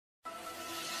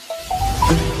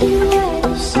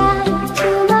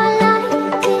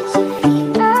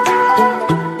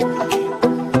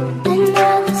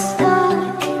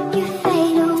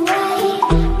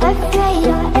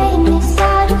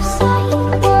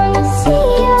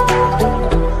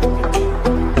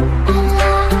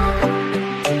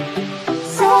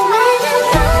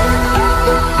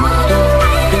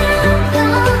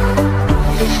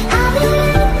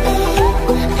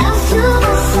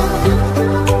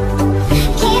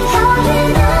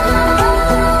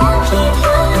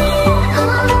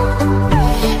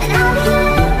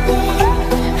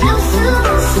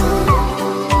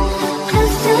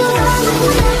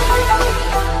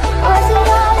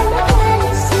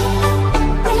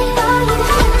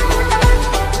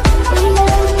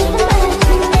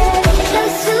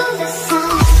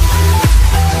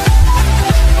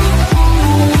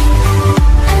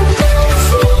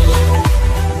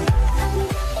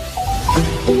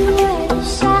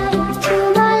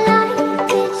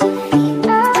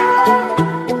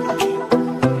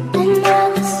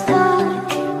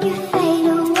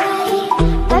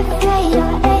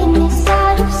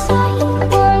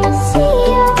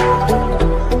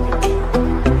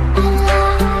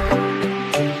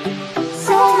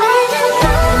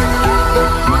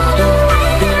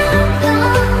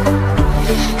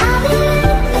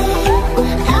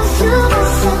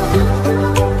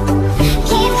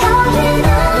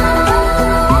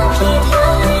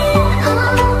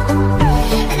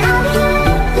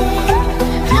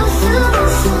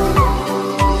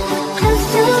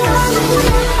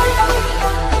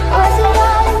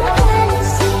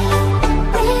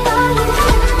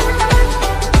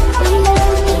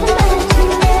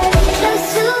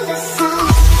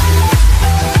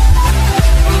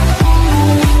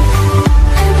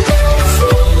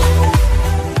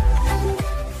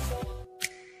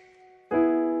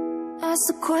Asked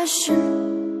the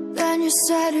question, then you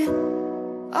said it.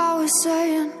 Always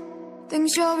saying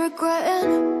things you're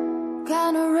regretting.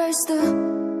 Can't erase the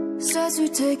steps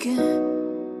we've taken.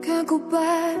 Can't go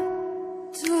back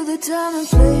to the time and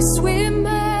place we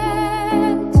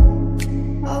met.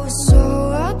 I was so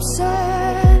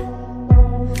upset,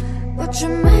 but you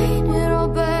made it all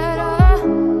better.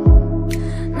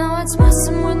 Now it's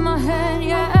messing with my head,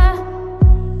 yeah.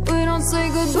 We don't say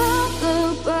goodbye the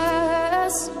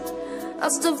best. I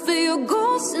still feel your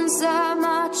ghost inside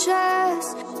my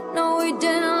chest. No, we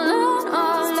didn't learn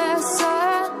our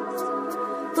lesson,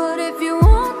 but if you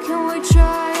want, can we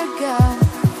try again?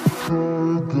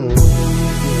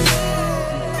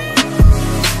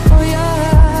 Oh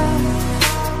yeah,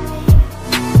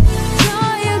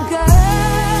 try again.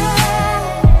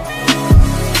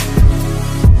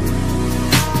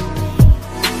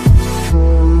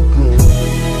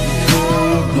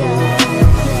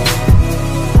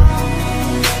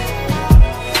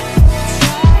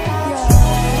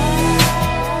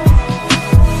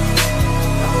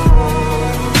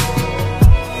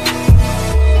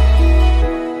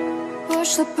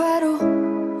 Push the pedal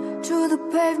to the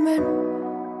pavement.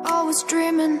 I was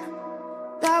dreaming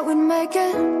that we'd make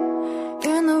it.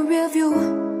 In the rear view,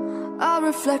 our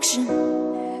reflection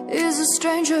is a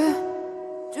stranger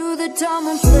to the time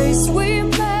and place we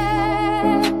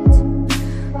met.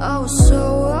 I was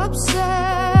so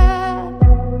upset,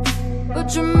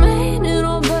 but you made it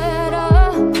all better.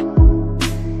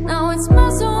 Now it's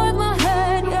messing with my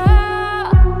head,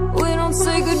 yeah. We don't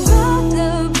say goodbye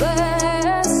the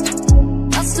best.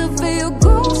 I still feel your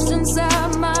ghost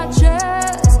inside my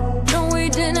chest. No, we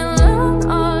didn't learn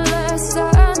our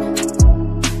lesson,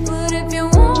 but if you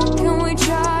want, can we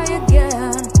try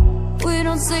again? We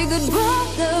don't say goodbye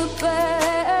the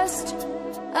best.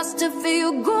 I still feel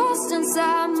your ghost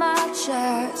inside my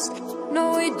chest. No,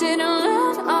 we didn't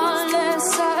learn our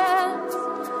lesson,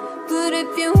 but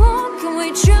if you want, can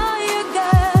we try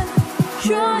again?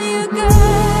 Try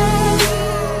again.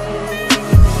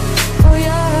 Oh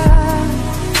yeah,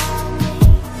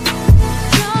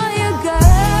 try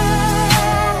again.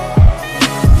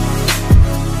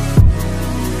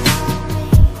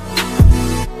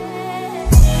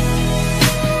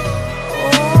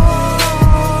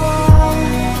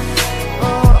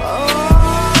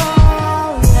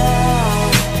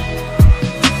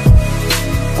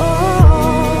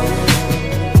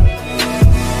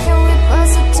 Can we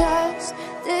pass the test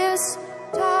this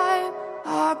time?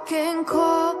 I can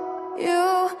call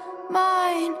you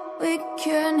mine. We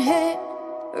can hit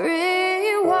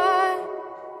rewind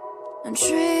and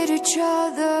treat each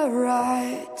other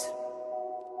right.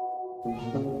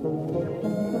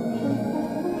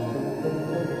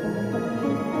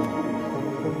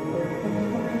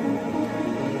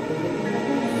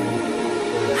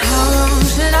 How long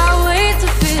should I wait to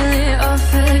feel it?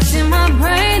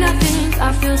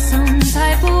 feel some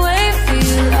type of way for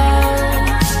your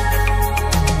love.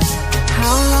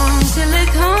 How long till it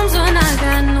comes when I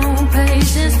got no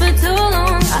patience for too